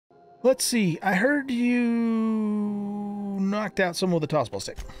Let's see. I heard you knocked out someone with a tossball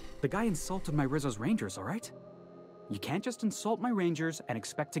stick. The guy insulted my Rizzo's Rangers, all right? You can't just insult my Rangers and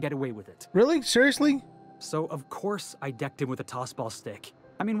expect to get away with it. Really? Seriously? So, of course, I decked him with a tossball stick.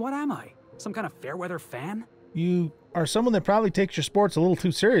 I mean, what am I? Some kind of fair-weather fan? You are someone that probably takes your sports a little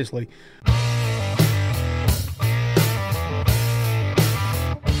too seriously.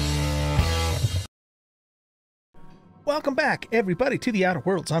 Welcome back, everybody, to the Outer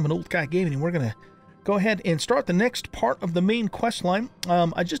Worlds. I'm an Oldguy Gaming, and we're going to go ahead and start the next part of the main quest line.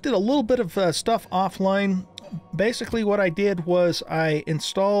 I just did a little bit of stuff offline. Basically, what I did was I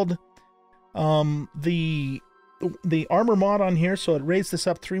installed the armor mod on here, so it raised this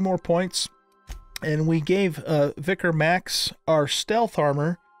up 3 more points. And we gave Vicar Max our stealth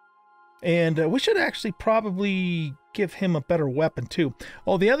armor, and we should actually probably give him a better weapon too.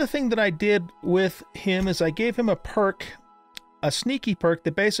 Oh, the other thing that I did with him is I gave him a perk, a sneaky perk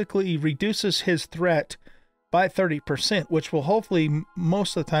that basically reduces his threat by 30%, which will hopefully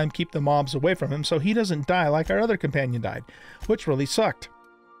most of the time keep the mobs away from him so he doesn't die like our other companion died, which really sucked.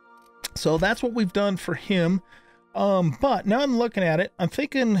 So that's what we've done for him. But now I'm looking at it, I'm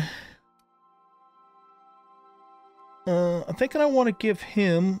thinking I want to give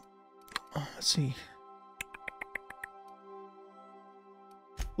him, let's see.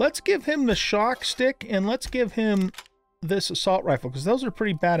 Let's give him the shock stick, and let's give him this assault rifle, because those are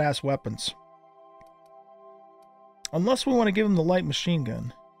pretty badass weapons. Unless we want to give him the light machine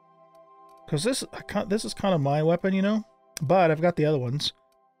gun. Because this is kind of my weapon, you know? But I've got the other ones.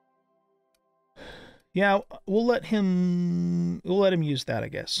 Yeah, we'll let him use that, I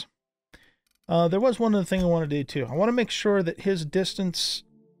guess. There was one other thing I want to do, too. I want to make sure that his distance...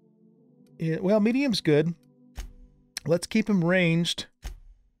 well, medium's good. Let's keep him ranged.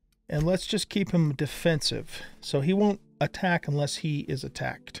 And let's just keep him defensive. So he won't attack unless he is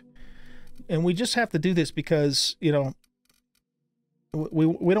attacked. And we just have to do this because, you know,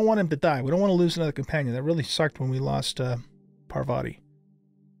 we don't want him to die. We don't want to lose another companion. That really sucked when we lost Parvati.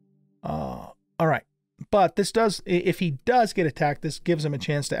 All right. But this does, if he does get attacked, this gives him a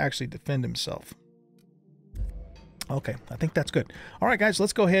chance to actually defend himself. Okay, I think that's good. All right, guys,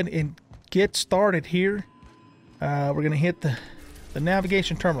 let's go ahead and get started here. We're going to hit the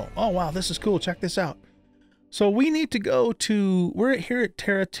navigation terminal. Oh, wow, this is cool. Check this out. So we need to go to, we're here at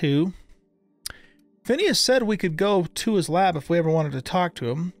Terra 2. Phineas said we could go to his lab if we ever wanted to talk to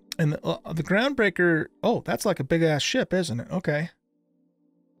him. And the Groundbreaker, oh, that's like a big-ass ship, isn't it? Okay.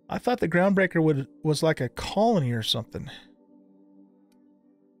 I thought the Groundbreaker was like a colony or something.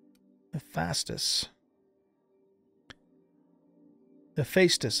 Hephaestus.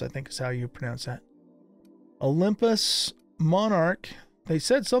 Hephaestus, I think is how you pronounce that. Olympus, Monarch. They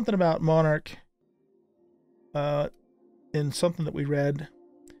said something about Monarch in something that we read.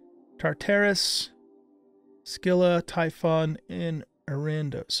 Tartarus, Scylla, Typhon, and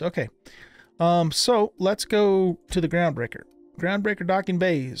Arandos. Okay. So let's go to the Groundbreaker. Groundbreaker docking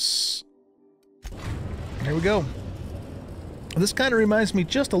bays. Here we go. This kind of reminds me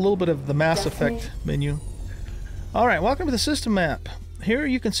just a little bit of the Mass Effect menu. Alright, welcome to the system map. Here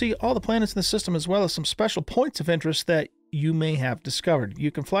you can see all the planets in the system as well as some special points of interest that you may have discovered.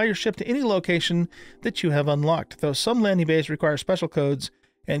 You can fly your ship to any location that you have unlocked, though some landing bays require special codes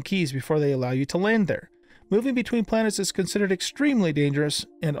and keys before they allow you to land there. Moving between planets is considered extremely dangerous,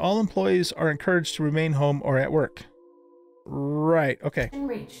 and all employees are encouraged to remain home or at work. Right, okay.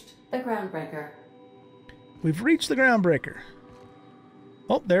 Reached the Groundbreaker. We've reached the Groundbreaker.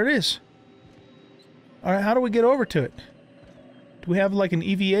 Oh, there it is. Alright, how do we get over to it? Do we have like an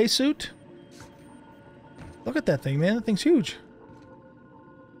EVA suit? Look at that thing, man. That thing's huge.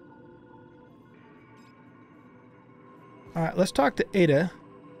 Alright, let's talk to Ada.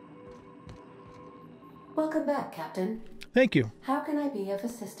 Welcome back, Captain. Thank you. How can I be of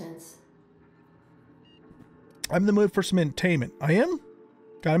assistance? I'm in the mood for some entertainment. I am?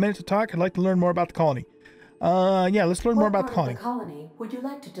 Got a minute to talk? I'd like to learn more about the colony. Yeah, let's learn more about the colony. What part of the colony would you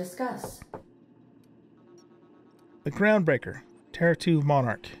like to discuss? The Groundbreaker. Terra 2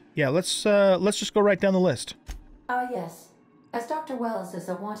 Monarch. Yeah, let's just go right down the list. Yes. As Dr. Wells is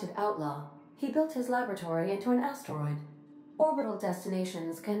a wanted outlaw, he built his laboratory into an asteroid. Orbital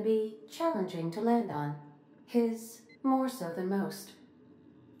destinations can be challenging to land on. His more so than most.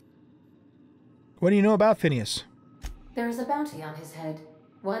 What do you know about Phineas? There is a bounty on his head,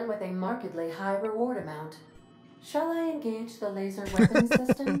 one with a markedly high reward amount. Shall I engage the laser weapon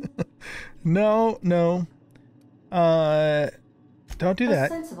system? No. Don't do that. A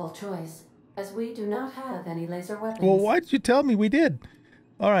sensible choice, as we do not have any laser weapons. Well, why did you tell me we did?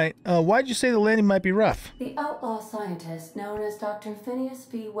 All right. Why'd you say the landing might be rough? The outlaw scientist known as Dr. Phineas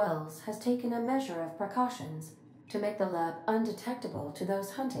V. Wells has taken a measure of precautions to make the lab undetectable to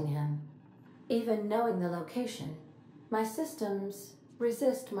those hunting him. Even knowing the location, my systems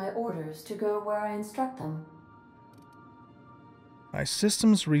resist my orders to go where I instruct them. My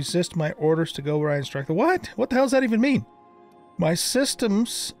systems resist my orders to go where I instruct them. What? What the hell does that even mean? My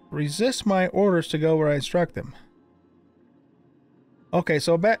systems resist my orders to go where I instruct them. Okay,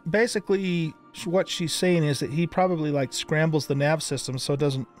 so basically what she's saying is that he probably like scrambles the nav system so it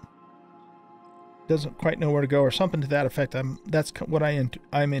doesn't quite know where to go or something to that effect. That's what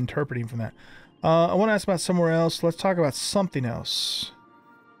I'm interpreting from that. I want to ask about somewhere else. Let's talk about something else.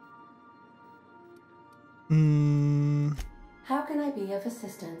 How can I be of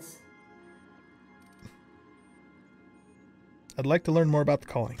assistance? I'd like to learn more about the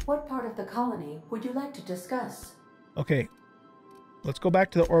colony. What part of the colony would you like to discuss? Okay. Let's go back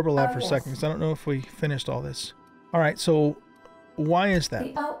to the orbital lab for a Yes. second, because I don't know if we finished all this. All right, so why is that?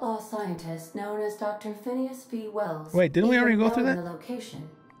 The outlaw scientist known as Dr. Phineas V. Wells. Wait, didn't we already go through knowing that? The location.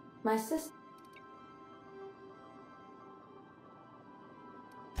 My sister.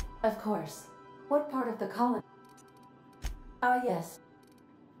 Of course. What part of the colony? Ah, yes.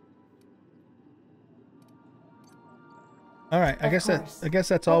 All right, I Of course. guess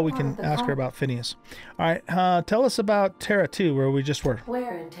that's all we What can part of the ask her col- about Phineas. All right, tell us about Terra 2, where we just were.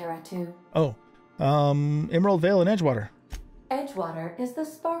 Where in Terra 2? Oh, Emerald Vale and Edgewater. Edgewater is the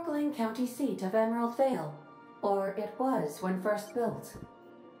sparkling county seat of Emerald Vale, or it was when first built.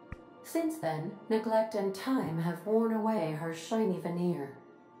 Since then, neglect and time have worn away her shiny veneer.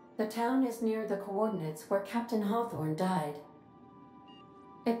 The town is near the coordinates where Captain Hawthorne died.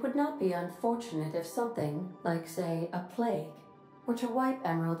 It would not be unfortunate if something, like say a plague, were to wipe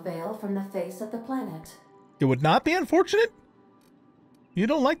Emerald Vale from the face of the planet. It would not be unfortunate? You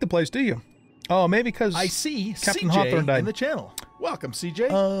don't like the place, do you? Oh, maybe because I see Captain CJ Hawthorne died. in the channel. Welcome, CJ.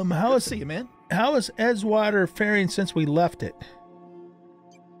 How Good is to see you, man? How is Edgewater faring since we left it?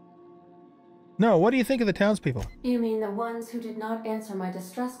 No, what do you think of the townspeople? You mean the ones who did not answer my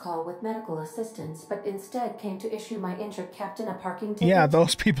distress call with medical assistance, but instead came to issue my injured captain a parking ticket? Yeah,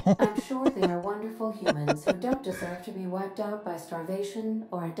 those people. I'm sure they are wonderful humans who don't deserve to be wiped out by starvation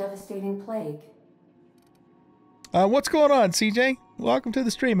or a devastating plague. What's going on, CJ? Welcome to the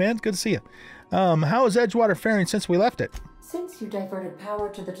stream, man. Good to see you. How is Edgewater faring since we left it? Since you diverted power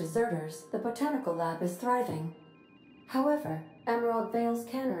to the deserters, the botanical lab is thriving. However, Emerald Vale's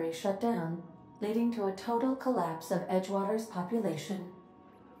cannery shut down, leading to a total collapse of Edgewater's population.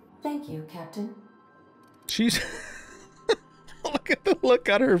 Thank you, Captain. She's look at the look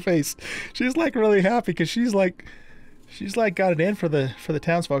on her face. She's like really happy because she's like got it in for the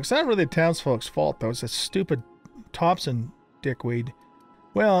townsfolk. It's not really the townsfolk's fault though. It's a stupid Thompson dickweed.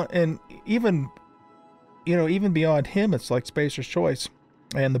 Well, and even beyond him, it's like Spacer's Choice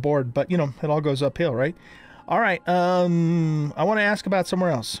and the board. But it all goes uphill, right? All right. I want to ask about somewhere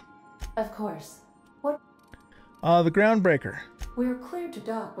else. Of course. What? The Groundbreaker. We're cleared to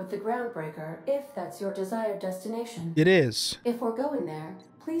dock with the Groundbreaker if that's your desired destination. It is. If we're going there,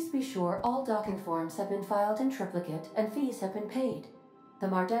 please be sure all docking forms have been filed in triplicate and fees have been paid. The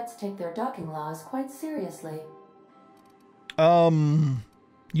Mardettes take their docking laws quite seriously.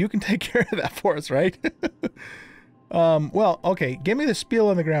 You can take care of that for us, right? Well, okay. Give me the spiel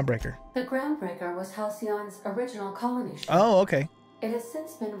on the Groundbreaker. The Groundbreaker was Halcyon's original colony ship. Oh, okay. It has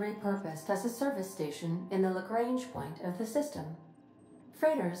since been repurposed as a service station in the Lagrange point of the system.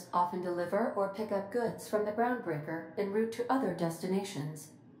 Freighters often deliver or pick up goods from the Groundbreaker en route to other destinations.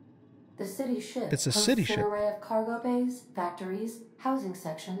 The city ship It's a hosts city an ship. array of cargo bays, factories, housing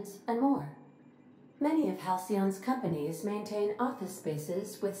sections, and more. Many of Halcyon's companies maintain office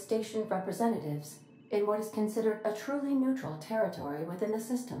spaces with stationed representatives in what is considered a truly neutral territory within the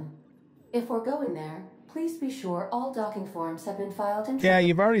system. If we're going there, please be sure all docking forms have been filed in Yeah,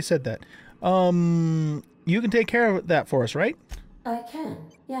 you've already said that. You can take care of that for us, right? I can,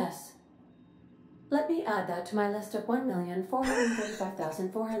 yes. Let me add that to my list of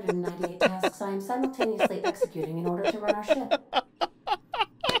 1,435,498 tasks I am simultaneously executing in order to run our ship.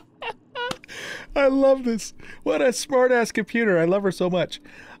 I love this. What a smart-ass computer. I love her so much.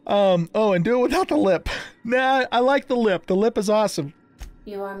 Oh, and do it without the lip. Nah, I like the lip. The lip is awesome.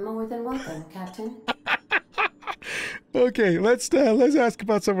 You are more than welcome, Captain. Okay, let's ask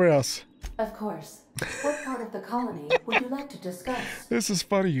about somewhere else. Of course. What part of the colony would you like to discuss? This is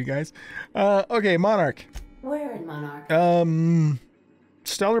funny, you guys. Okay, Monarch. Where in Monarch?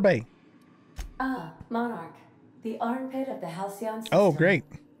 Stellar Bay. Ah, Monarch. The armpit of the Halcyon system. Oh, great.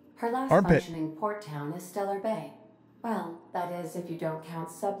 Her last Armpit. functioning port town is Stellar Bay. Well, that is if you don't count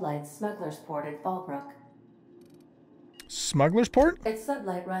Sublight's Smuggler's Port at Fallbrook. Smuggler's Port? It's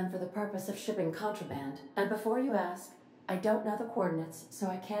Sublight run for the purpose of shipping contraband. And before you ask, I don't know the coordinates, so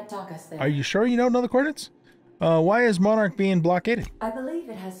I can't talk us there. Are you sure you don't know the coordinates? Why is Monarch being blockaded? I believe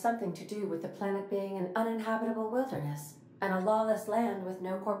it has something to do with the planet being an uninhabitable wilderness and a lawless land with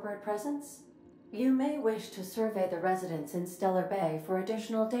no corporate presence. You may wish to survey the residents in Stellar Bay for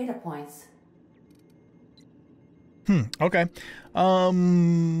additional data points. Okay.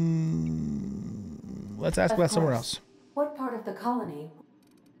 Let's ask about somewhere else. What part of the colony?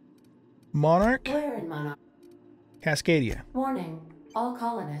 Monarch? Where in Monarch? Cascadia. Warning. All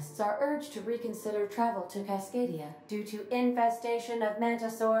colonists are urged to reconsider travel to Cascadia due to infestation of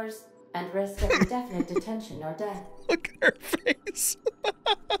mantisaurs and risk of indefinite detention or death. Look at her face.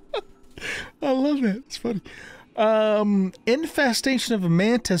 I love that. It's funny. Infestation of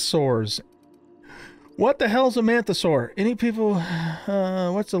mantisaurs. What the hell's a mantisaur? Any people?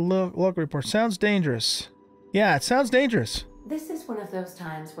 What's the local report? Sounds dangerous. Yeah, it sounds dangerous. This is one of those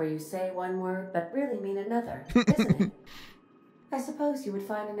times where you say one word but really mean another, isn't it? I suppose you would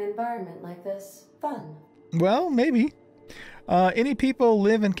find an environment like this fun. Well, maybe. Any people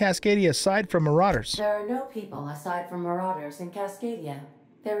live in Cascadia aside from marauders? There are no people aside from marauders in Cascadia.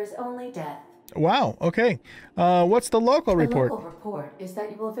 There is only death. Wow, okay. What's the local report? The local report is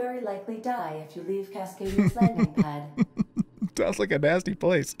that you will very likely die if you leave Cascadia's landing pad. Sounds like a nasty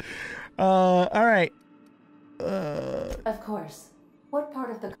place. All right. Of course. What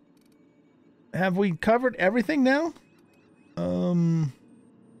part of the... Have we covered everything now?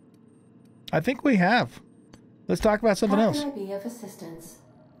 I think we have. Let's talk about something else. How can I be of assistance?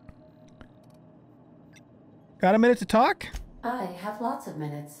 Got a minute to talk? I have lots of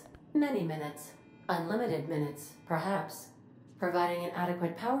minutes. Many minutes. Unlimited minutes, perhaps. Providing an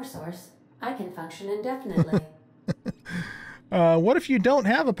adequate power source, I can function indefinitely. What if you don't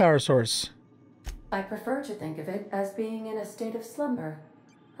have a power source? I prefer to think of it as being in a state of slumber,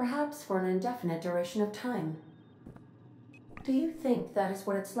 perhaps for an indefinite duration of time. Do you think that is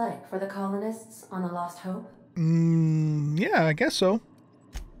what it's like for the colonists on the Lost Hope? Yeah, I guess so.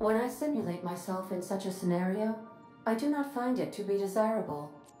 When I simulate myself in such a scenario, I do not find it to be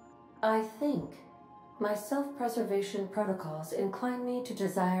desirable. I think my self-preservation protocols incline me to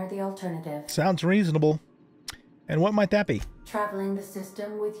desire the alternative. Sounds reasonable. And what might that be? Traveling the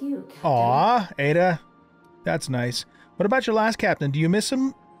system with you, Captain. Aw, Ada. That's nice. What about your last captain? Do you miss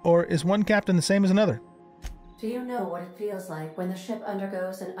him? Or is one captain the same as another? Do you know what it feels like when the ship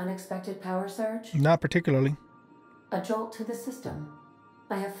undergoes an unexpected power surge? Not particularly. A jolt to the system.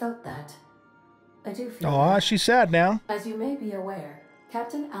 I have felt that. I do feel Aw, that. she's sad now. As you may be aware,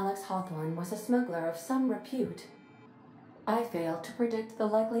 Captain Alex Hawthorne was a smuggler of some repute. I failed to predict the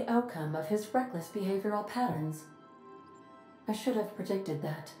likely outcome of his reckless behavioral patterns. I should have predicted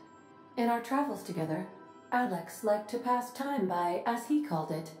that. In our travels together, Alex liked to pass time by, as he called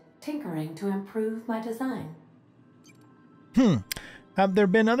it, tinkering to improve my design. Have there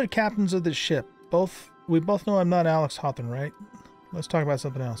been other captains of this ship? We both know I'm not Alex Hawthorne, right? Let's talk about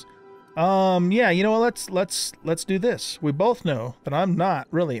something else. Yeah, you know what? Let's do this. We both know that I'm not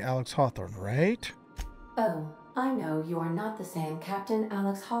really Alex Hawthorne, right? Oh, I know you are not the same Captain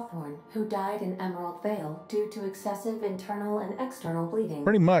Alex Hawthorne who died in Emerald Vale due to excessive internal and external bleeding.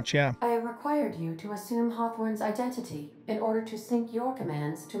 Pretty much, yeah. I required you to assume Hawthorne's identity in order to sync your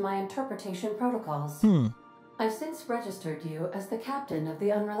commands to my interpretation protocols. I've since registered you as the captain of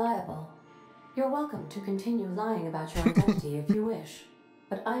the Unreliable. You're welcome to continue lying about your identity if you wish,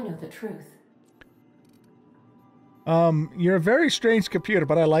 but I know the truth. You're a very strange computer,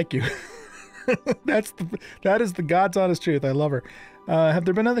 but I like you. That is the God's honest truth. I love her. Have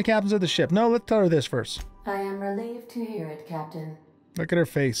there been other captains of the ship? No, let's tell her this first. I am relieved to hear it, Captain. Look at her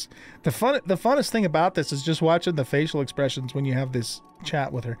face. The funnest thing about this is just watching the facial expressions when you have this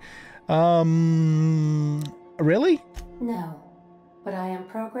chat with her. Really? No, but I am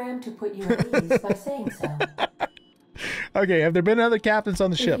programmed to put you at ease by saying so. Okay, have there been other captains on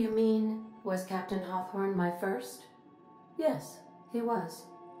the ship? If you mean, was Captain Hawthorne my first? Yes, he was.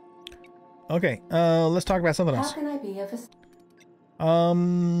 Okay, let's talk about something else. How can I be of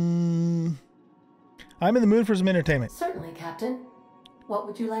I'm in the mood for some entertainment. Certainly, Captain. What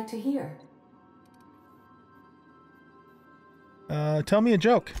would you like to hear? Tell me a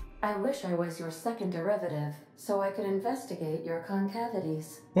joke. I wish I was your second derivative, so I could investigate your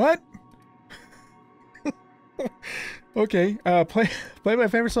concavities. What? Okay, play my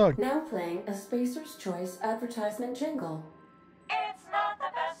favorite song. Now playing a Spacer's Choice advertisement jingle. It's not the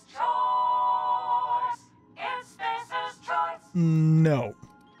best choice. It's Spacer's Choice. No.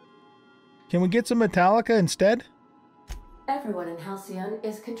 Can we get some Metallica instead? everyone in Halcyon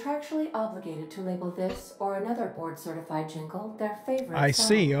is contractually obligated to label this or another board-certified jingle their favorite I song.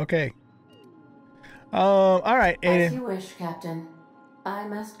 see. Okay. All right, As Aiden. you wish, Captain. I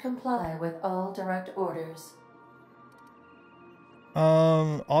must comply with all direct orders.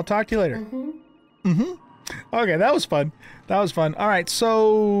 I'll talk to you later. Mm-hmm. Okay, that was fun. That was fun. All right,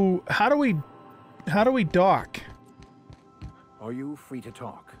 so how do we dock? Are you free to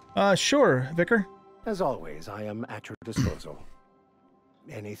talk? Sure, Vicar. As always, I am at your disposal.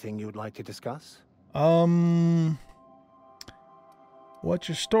 Anything you'd like to discuss? What's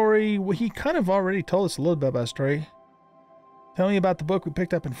your story? Well, he kind of already told us a little bit about his story. Tell me about the book we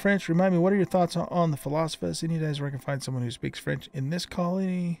picked up in French. Remind me, what are your thoughts on the philosophers? Any days where I can find someone who speaks French in this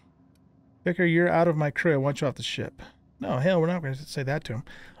colony? Vicar, you're out of my crew. I want you off the ship. No, hell, we're not going to say that to him.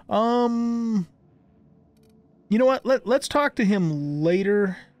 You know what? Let's talk to him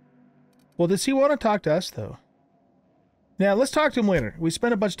later. Well, does he want to talk to us, though? Yeah, let's talk to him later. We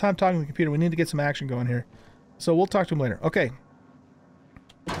spent a bunch of time talking to the computer. We need to get some action going here. So we'll talk to him later. Okay.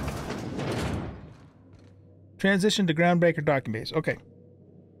 Transition to Groundbreaker docking base. Okay.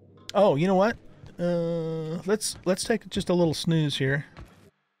 Oh, you know what? Let's take just a little snooze here.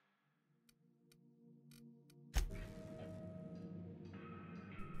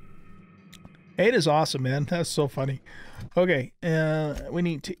 Ada's awesome, man. That's so funny. Okay, we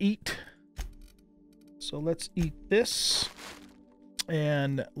need to eat. So let's eat this.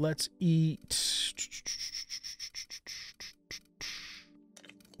 And let's eat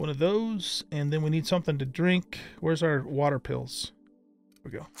one of those. And then we need something to drink. Where's our water pills?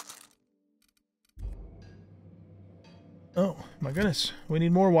 Here we go. Oh, my goodness. We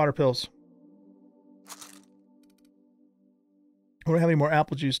need more water pills. We don't have any more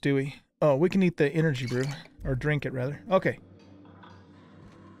apple juice, do we? Oh, we can eat the energy brew. Or drink it, rather. Okay.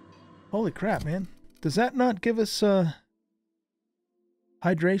 Holy crap, man. Does that not give us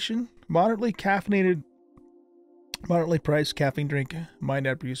hydration? Moderately caffeinated, moderately priced caffeine drink. Mind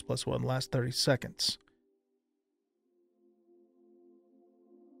after use +1. Last 30 seconds.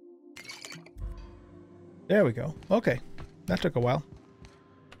 There we go. Okay. That took a while.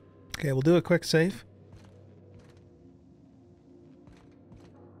 Okay, we'll do a quick save.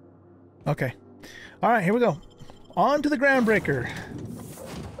 Okay. All right, here we go. On to the Groundbreaker.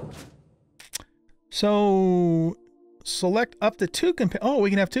 So, select up to 2 companions. Oh,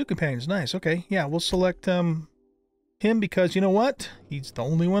 we can have 2 companions. Nice. Okay. Yeah, we'll select him because you know what? He's the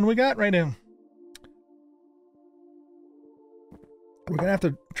only one we got right now. We're going to have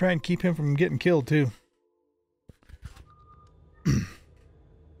to try and keep him from getting killed, too.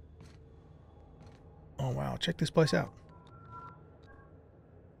 Oh, wow. Check this place out.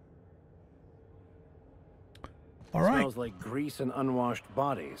 All right. Smells like grease and unwashed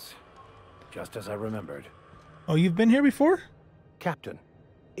bodies. Just as I remembered. Oh, you've been here before? Captain,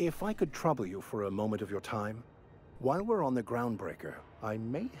 if I could trouble you for a moment of your time, while we're on the Groundbreaker, I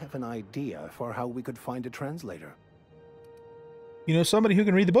may have an idea for how we could find a translator. You know somebody who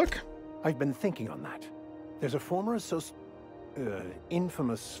can read the book? I've been thinking on that. There's a former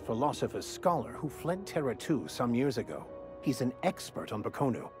infamous philosopher scholar who fled Terra 2 some years ago. He's an expert on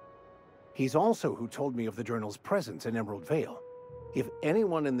Bakonu. He's also who told me of the journal's presence in Emerald Vale. If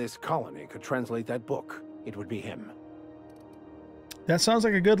anyone in this colony could translate that book, it would be him. That sounds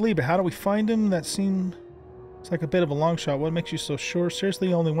like a good lead, but how do we find him? That seems like a bit of a long shot. What makes you so sure?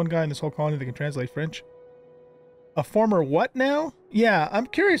 Seriously, only one guy in this whole colony that can translate French? A former what now? Yeah, I'm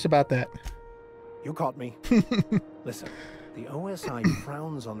curious about that. You caught me. Listen, the OSI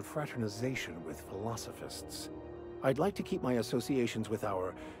frowns on fraternization with philosophists. I'd like to keep my associations with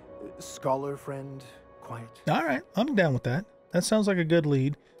our scholar friend quiet. All right, I'm down with that. That sounds like a good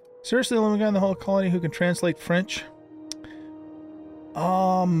lead. Seriously, the only guy in the whole colony who can translate French?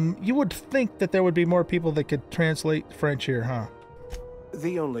 You would think that there would be more people that could translate French here, huh?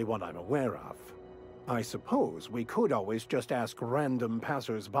 The only one I'm aware of. I suppose we could always just ask random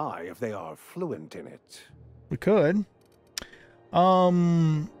passers-by if they are fluent in it. We could.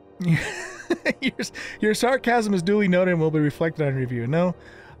 Your sarcasm is duly noted and will be reflected on review. No?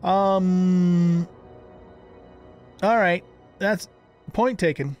 All right. That's point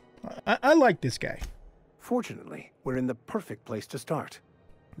taken. I like this guy. Fortunately, we're in the perfect place to start.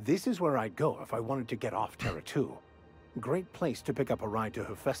 This is where I'd go if I wanted to get off Terra 2. Great place to pick up a ride to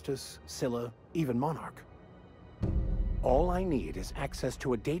Hephaestus, Scylla, even Monarch. All I need is access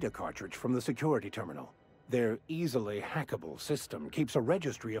to a data cartridge from the security terminal. Their easily hackable system keeps a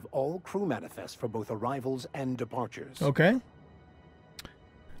registry of all crew manifests for both arrivals and departures. Okay.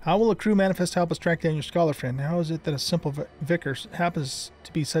 How will a crew manifest help us track down your scholar friend? How is it that a simple vicar happens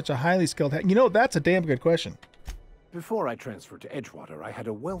to be such a highly skilled hack? You know, that's a damn good question. Before I transferred to Edgewater, I had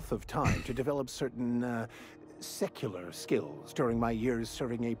a wealth of time to develop certain secular skills during my years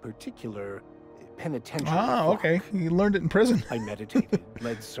serving a particular penitentiary. Ah, flock. okay. You learned it in prison. I meditated,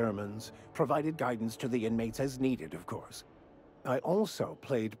 led sermons, provided guidance to the inmates as needed, of course. I also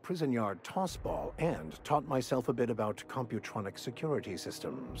played prison yard tossball and taught myself a bit about computronic security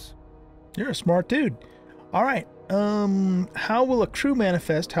systems. You're a smart dude. All right. How will a crew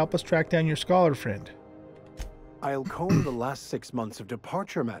manifest help us track down your scholar friend? I'll comb the last 6 months of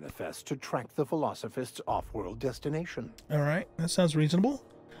departure manifest to track the Philosophist's off-world destination. All right. That sounds reasonable.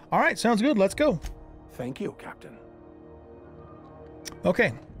 All right. Sounds good. Let's go. Thank you, Captain.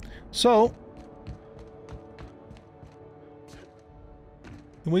 Okay. So,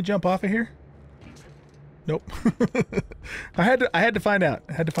 can we jump off of here? Nope. I had to find out.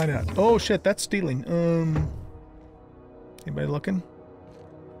 Oh shit, that's stealing. Anybody looking?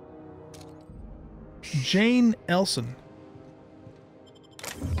 Jane Elson.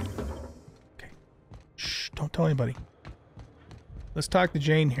 Okay. Shh, don't tell anybody. Let's talk to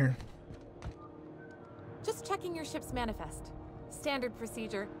Jane here. Just checking your ship's manifest. Standard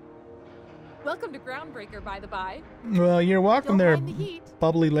procedure. Welcome to Groundbreaker, by the by. Well, you're welcome Don't there, mind the heat.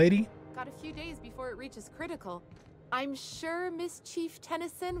 bubbly lady. Got a few days before it reaches critical. I'm sure Miss Chief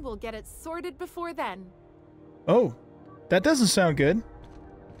Tennyson will get it sorted before then. Oh, that doesn't sound good.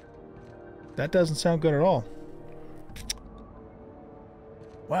 That doesn't sound good at all.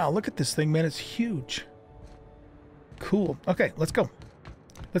 Wow, look at this thing, man. It's huge. Cool. Okay, let's go.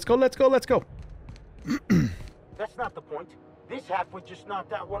 Let's go. That's not the point. This halfwit just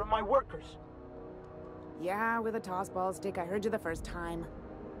knocked out one of my workers. Yeah, with a tossball stick. I heard you the first time.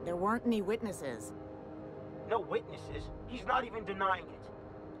 There weren't any witnesses. No witnesses. He's not even denying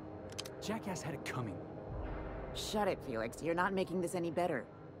it. Jackass had it coming. Shut it, Felix. You're not making this any better.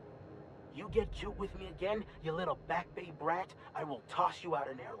 You get cute with me again, you little back bay brat, I will toss you out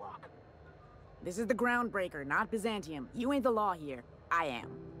an airlock. This is the Groundbreaker, not Byzantium. You ain't the law here. I am.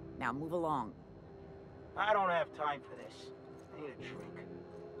 Now move along. I don't have time for this. I need a drink.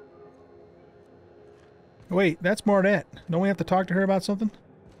 Wait, that's Mordette. Don't we have to talk to her about something?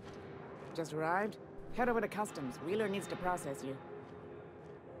 Just arrived? Head over to customs. Wheeler needs to process you.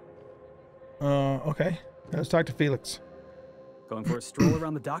 Okay. Let's talk to Felix. Going for a stroll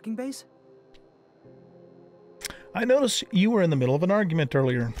around the docking base? I noticed you were in the middle of an argument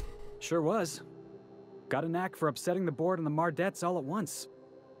earlier. Sure was. Got a knack for upsetting the board and the Mardettes all at once.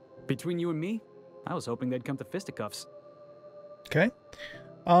 Between you and me, I was hoping they'd come to fisticuffs. Okay.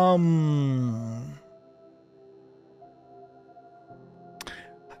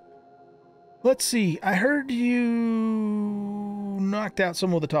 Let's see. I heard you knocked out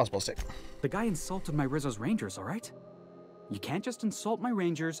someone with a tossball stick. The guy insulted my Rizzo's Rangers, all right? You can't just insult my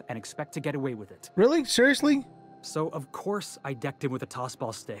Rangers and expect to get away with it. Really? Seriously? So, of course, I decked him with a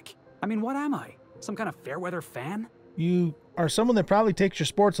tossball stick. I mean, what am I? Some kind of fair-weather fan? You are someone that probably takes your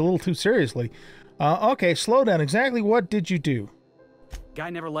sports a little too seriously. Okay, slow down. Exactly what did you do? Guy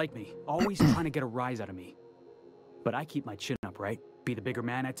never liked me. Always trying to get a rise out of me. But I keep my chin up, right? Be the bigger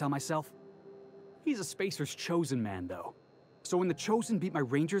man, I tell myself. He's a Spacer's chosen man, though. So when the Chosen beat my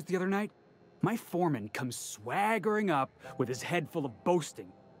Rangers the other night, my foreman comes swaggering up with his head full of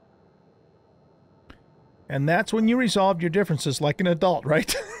boasting. And that's when you resolved your differences like an adult,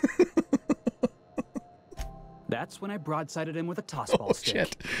 right? That's when I broadsided him with a tossball stick.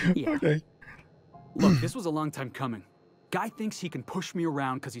 Shit. Yeah. Okay. Look, this was a long time coming. Guy thinks he can push me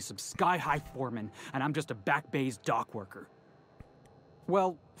around because he's some sky-high foreman, and I'm just a back bay's dock worker.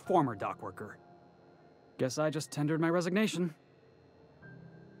 Well, former dock worker. Guess I just tendered my resignation.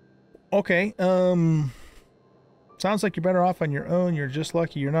 Okay, sounds like you're better off on your own. You're just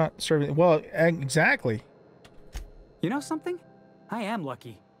lucky you're not serving. Well, exactly. You know something? I am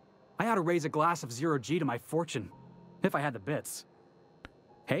lucky. I ought to raise a glass of 0G to my fortune, if I had the bits.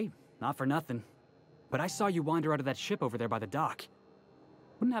 Hey, not for nothing, but I saw you wander out of that ship over there by the dock.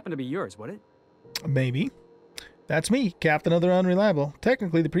 Wouldn't happen to be yours, would it? Maybe. That's me, Captain of the Unreliable.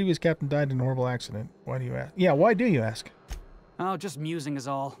 Technically, the previous captain died in a horrible accident. Why do you ask? Yeah, why do you ask? Oh, just musing is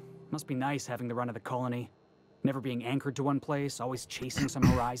all. Must be nice having the run of the colony. Never being anchored to one place, always chasing some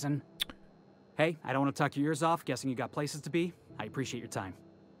horizon. Hey, I don't want to talk your ears off, guessing you got places to be. I appreciate your time.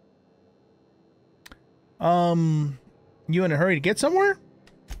 You in a hurry to get somewhere?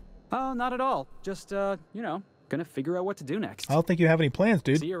 Oh, not at all. Just, you know, gonna figure out what to do next. I don't think you have any plans,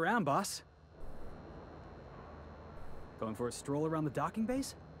 dude. See you around, boss. Going for a stroll around the docking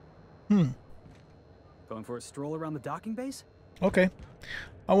base? Going for a stroll around the docking base? Okay.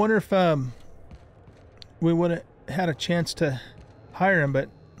 I wonder if, we would have had a chance to hire him, but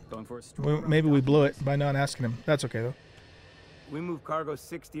Going for a stroll. Maybe we blew it by not asking him. That's okay, though. We move cargo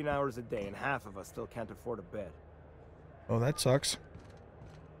 16 hours a day, and half of us still can't afford a bed. Oh, that sucks.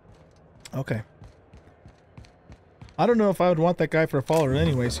 Okay. I don't know if I would want that guy for a follower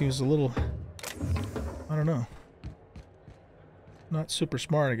anyways. He was a little... I don't know. Not super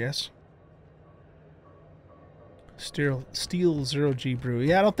smart, I guess. Steel 0G brew.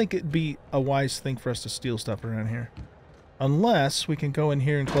 Yeah, I don't think it'd be a wise thing for us to steal stuff around here. Unless we can go in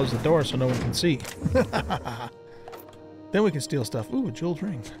here and close the door so no one can see. Then we can steal stuff. Ooh, a jeweled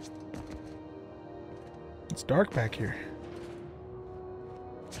ring. It's dark back here.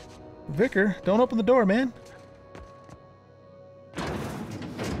 Vicar, don't open the door, man. We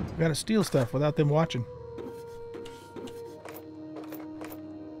gotta steal stuff without them watching.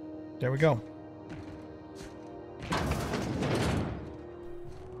 There we go.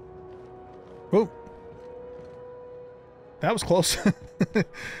 Whoa. That was close.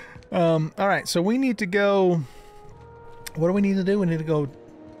 Alright, so we need to go... What do we need to do? We need to go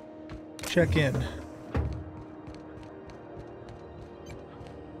check in.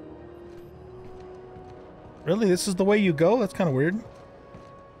 Really? This is the way you go? That's kind of weird.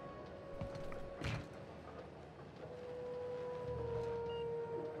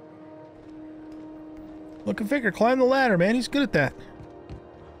 Look at Vicar, climb the ladder, man. He's good at that.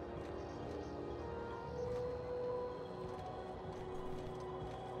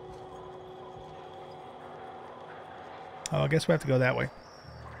 Oh, I guess we have to go that way.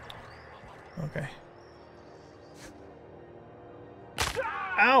 Okay.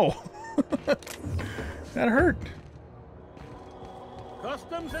 Ow! That hurt.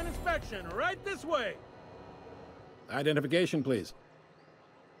 Customs and inspection, right this way. Identification, please.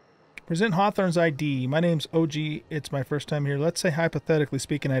 Present Hawthorne's ID. My name's OG. It's my first time here. Let's say, hypothetically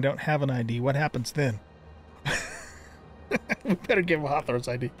speaking, I don't have an ID. What happens then? We better give him Hawthorne's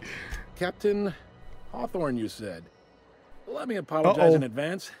ID. Captain Hawthorne, you said. Let me apologize in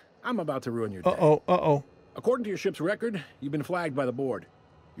advance. I'm about to ruin your day. According to your ship's record, you've been flagged by the board.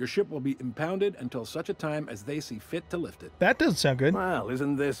 Your ship will be impounded until such a time as they see fit to lift it. That doesn't sound good. Well,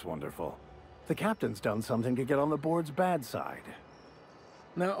 isn't this wonderful? The captain's done something to get on the board's bad side.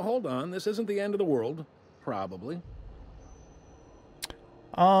 Now, hold on. This isn't the end of the world. Probably.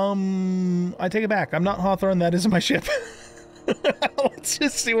 I take it back. I'm not Hawthorne. That isn't my ship. Let's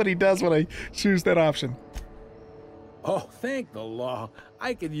just see what he does when I choose that option. Oh, thank the law.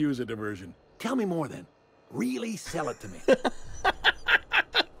 I could use a diversion. Tell me more then. Really sell it to me.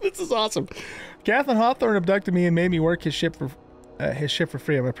 This is awesome. Captain Hawthorne abducted me and made me work his ship for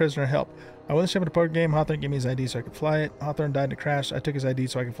free. I'm a prisoner of help. I won the ship in a poker game. Hawthorne gave me his ID so I could fly it. Hawthorne died in a crash. I took his ID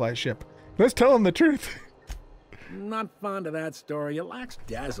so I could fly his ship. Let's tell him the truth. Not fond of that story. It lacks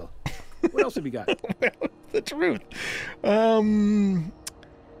dazzle. What else have you got? Well, the truth. I'm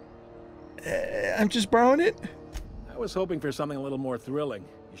just borrowing it. I was hoping for something a little more thrilling.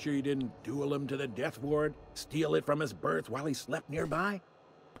 You sure you didn't duel him to the death ward? Steal it from his berth while he slept nearby?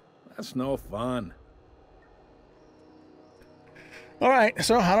 That's no fun. All right,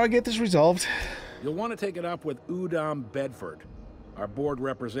 so how do I get this resolved? You'll want to take it up with Udom Bedford, our board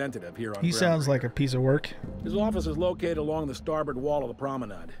representative here on He sounds like a piece of work. His office is located along the starboard wall of the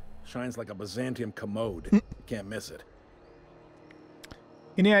promenade. Shines like a Byzantium commode. You can't miss it.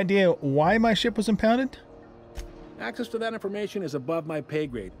 Any idea why my ship was impounded? Access to that information is above my pay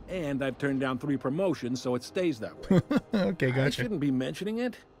grade, and I've turned down 3 promotions, so it stays that way. Okay, gotcha. I shouldn't be mentioning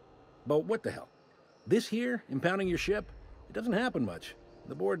it, but what the hell? This here, impounding your ship, it doesn't happen much.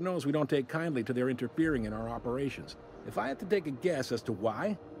 The board knows we don't take kindly to their interfering in our operations. If I had to take a guess as to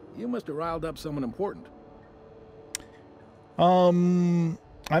why, you must have riled up someone important. I'm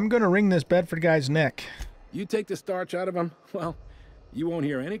gonna wring this Bedford guy's neck. You take the starch out of him, well, you won't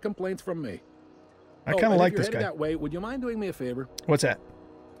hear any complaints from me. I kind of like this guy. guy. That way, would you mind doing me a favor? What's that?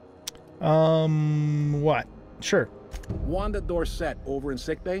 What? Sure. Wanda Dorset over in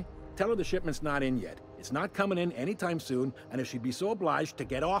sickbay. Tell her the shipment's not in yet. It's not coming in anytime soon, and if she'd be so obliged to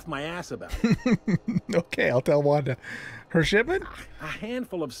get off my ass about it. Okay, I'll tell Wanda. Her shipment? A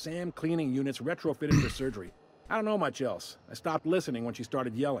handful of SAM cleaning units retrofitted for surgery. I don't know much else. I stopped listening when she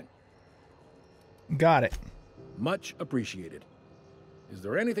started yelling. Got it. Much appreciated. Is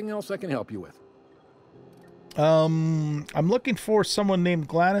there anything else I can help you with? I'm looking for someone named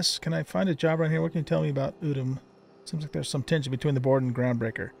Gladys. Can I find a job right here? What can you tell me about Udom? Seems like there's some tension between the board and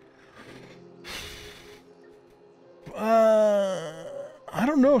Groundbreaker. I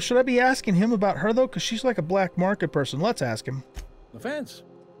don't know. Should I be asking him about her, though? Because she's like a black market person. Let's ask him. The fence.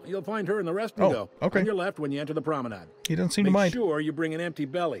 You'll find her in the rest window. Okay. On your left when you enter the promenade. He doesn't seem to mind. Make sure you bring an empty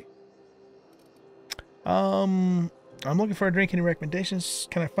belly. I'm looking for a drink. Any recommendations?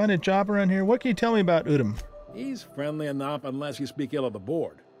 Can I find a job around here? What can you tell me about Udom? He's friendly enough unless you speak ill of the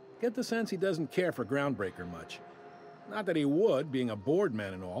board. Get the sense he doesn't care for Groundbreaker much. Not that he would, being a board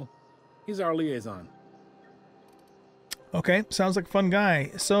man and all. He's our liaison. Okay, sounds like a fun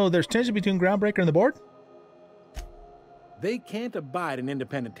guy. So there's tension between Groundbreaker and the board? They can't abide an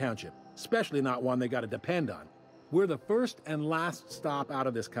independent township, especially not one they got to depend on. We're the first and last stop out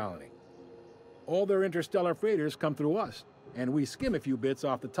of this colony. All their interstellar freighters come through us, and we skim a few bits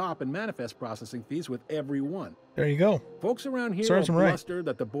off the top in manifest processing fees with every one. There you go. Folks around here Serves will them right. bluster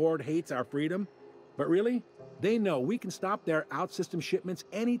that the board hates our freedom, but really, they know we can stop their out-system shipments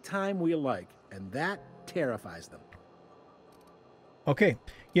anytime we like, and that terrifies them. Okay,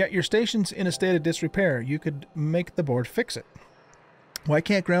 yet your station's in a state of disrepair. You could make the board fix it. Why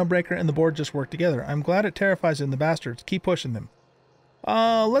can't Groundbreaker and the board just work together? I'm glad it terrifies them, the bastards. Keep pushing them.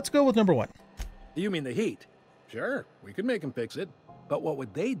 Let's go with number 1. You mean the heat? Sure, we could make them fix it. But what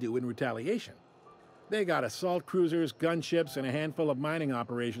would they do in retaliation? They got assault cruisers, gunships, and a handful of mining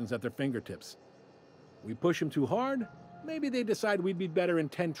operations at their fingertips. We push them too hard, maybe they decide we'd be better in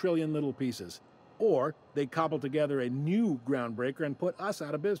 10 trillion little pieces. Or they cobble together a new Groundbreaker and put us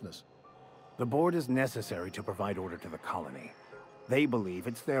out of business. The board is necessary to provide order to the colony. They believe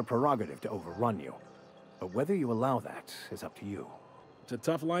it's their prerogative to overrun you. But whether you allow that is up to you. It's a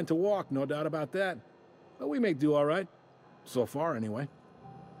tough line to walk, no doubt about that. But we may do all right. So far, anyway.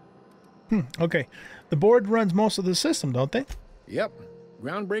 Okay. The board runs most of the system, don't they? Yep.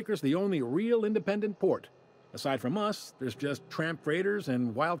 Groundbreaker's the only real independent port. Aside from us, there's just tramp freighters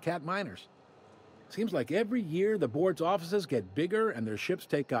and wildcat miners. Seems like every year the board's offices get bigger and their ships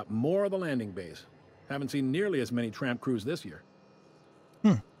take up more of the landing bays. Haven't seen nearly as many tramp crews this year.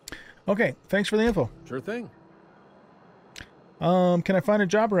 Okay, thanks for the info. Sure thing. Can I find a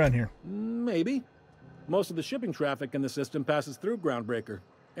job around here? Maybe. Most of the shipping traffic in the system passes through Groundbreaker.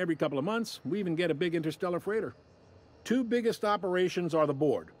 Every couple of months, we even get a big interstellar freighter. 2 biggest operations are the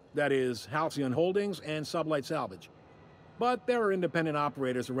board. That is, Halcyon Holdings and Sublight Salvage. But there are independent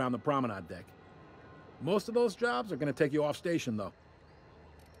operators around the promenade deck. Most of those jobs are going to take you off station, though.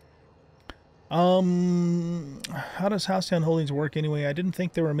 How does Halcyon Holdings work anyway? I didn't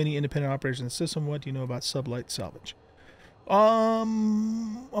think there were many independent operators in the system. What do you know about Sublight Salvage?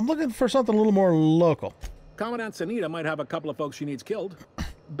 I'm looking for something a little more local. Commandant Sanita might have a couple of folks she needs killed.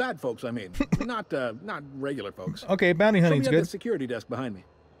 Bad folks, I mean. not regular folks. Okay, bounty hunting's She'll be at good. the security desk behind me.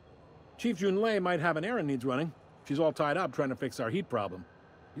 Chief Junlei might have an errand needs running. She's all tied up trying to fix our heat problem.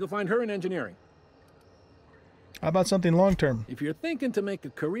 You'll find her in engineering. How about something long-term? If you're thinking to make a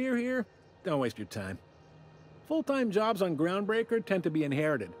career here, don't waste your time. Full-time jobs on Groundbreaker tend to be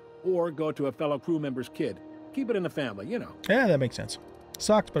inherited, or go to a fellow crew member's kid. Keep it in the family, you know. Yeah, that makes sense.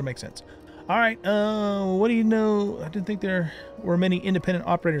 Sucks, but it makes sense. All right, what do you know? I didn't think there were many independent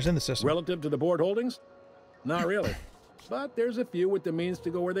operators in the system. Relative to the board holdings? Not really. But there's a few with the means to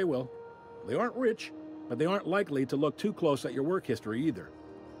go where they will. They aren't rich, but they aren't likely to look too close at your work history either.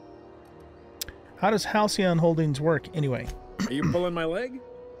 How does Halcyon Holdings work anyway? Are you pulling my leg?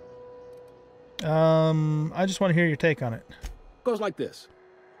 I just want to hear your take on it. Goes like this.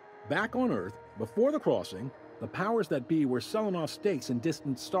 Back on Earth, before the crossing, the powers that be were selling off stakes in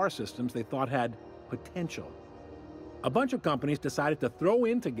distant star systems they thought had potential. A bunch of companies decided to throw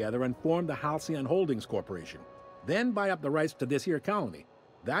in together and form the Halcyon Holdings Corporation, then buy up the rights to this here colony.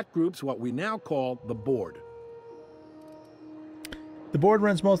 That group's what we now call the board. The board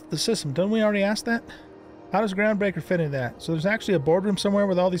runs most of the system. Don't we already ask that? How does Groundbreaker fit into that? So there's actually a boardroom somewhere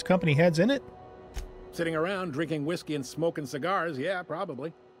with all these company heads in it? Sitting around drinking whiskey and smoking cigars, yeah,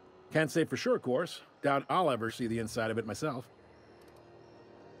 probably. Can't say for sure, of course. Doubt I'll ever see the inside of it myself.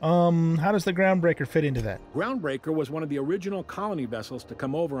 How does the Groundbreaker fit into that? Groundbreaker was one of the original colony vessels to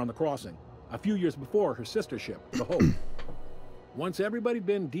come over on the crossing, a few years before her sister ship, the Hope. Once everybody'd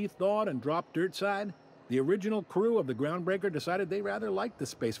been de-thawed and dropped dirt side, the original crew of the Groundbreaker decided they rather liked the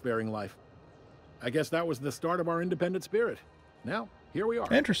spacefaring life. I guess that was the start of our independent spirit. Now, here we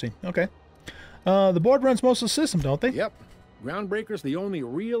are. Interesting. Okay. The board runs most of the system, don't they? Yep. Groundbreaker's the only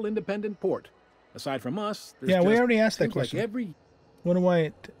real independent port. Aside from us, there's yeah, we just already asked that seems question. Like every... Wonder why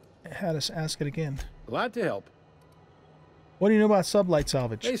it had us ask it again. Glad to help. What do you know about Sublight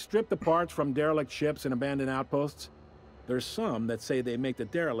Salvage? They strip the parts from derelict ships and abandoned outposts. There's some that say they make the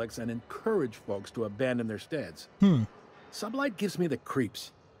derelicts and encourage folks to abandon their steads. Sublight gives me the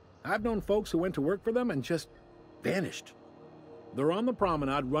creeps. I've known folks who went to work for them and just vanished. They're on the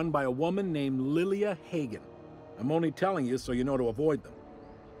promenade run by a woman named Lilia Hagen. I'm only telling you so you know to avoid them.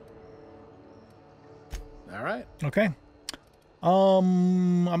 All right. Okay.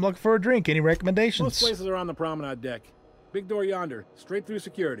 I'm looking for a drink. Any recommendations? Most places are on the promenade deck. Big door yonder, straight through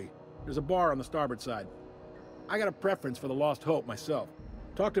security. There's a bar on the starboard side. I got a preference for the Lost Hope myself.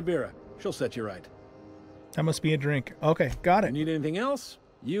 Talk to Vera. She'll set you right. That must be a drink. Okay, got it. You need anything else?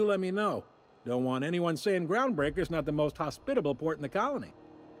 You let me know. Don't want anyone saying Groundbreaker's not the most hospitable port in the colony.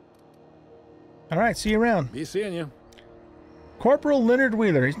 All right, see you around. Be seeing you. Corporal Leonard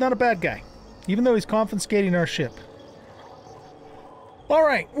Wheeler. He's not a bad guy, even though he's confiscating our ship. All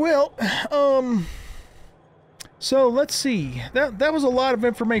right, well, so let's see. That was a lot of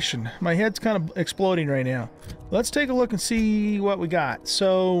information. My head's kind of exploding right now. Let's take a look and see what we got.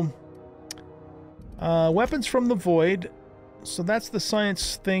 So, weapons from the void. So that's the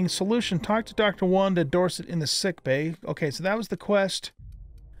science thing. Solution, talk to Dr. Wanda Dorset in the sick bay. Okay, so that was the quest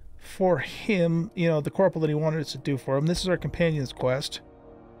for him, you know, the corporal that he wanted us to do for him. This is our companion's quest.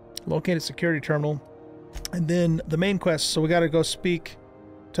 Locate a security terminal. And then the main quest, so we got to go speak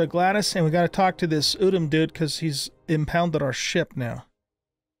to Gladys, and we got to talk to this Udom dude because he's impounded our ship now.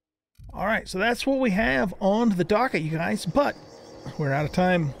 All right, so that's what we have on the docket, you guys, but we're out of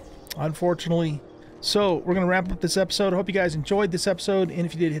time, unfortunately. So we're going to wrap up this episode. I hope you guys enjoyed this episode, and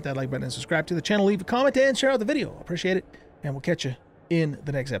if you did, hit that like button and subscribe to the channel. Leave a comment and share out the video. Appreciate it, and we'll catch you in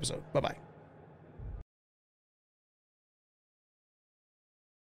the next episode. Bye-bye.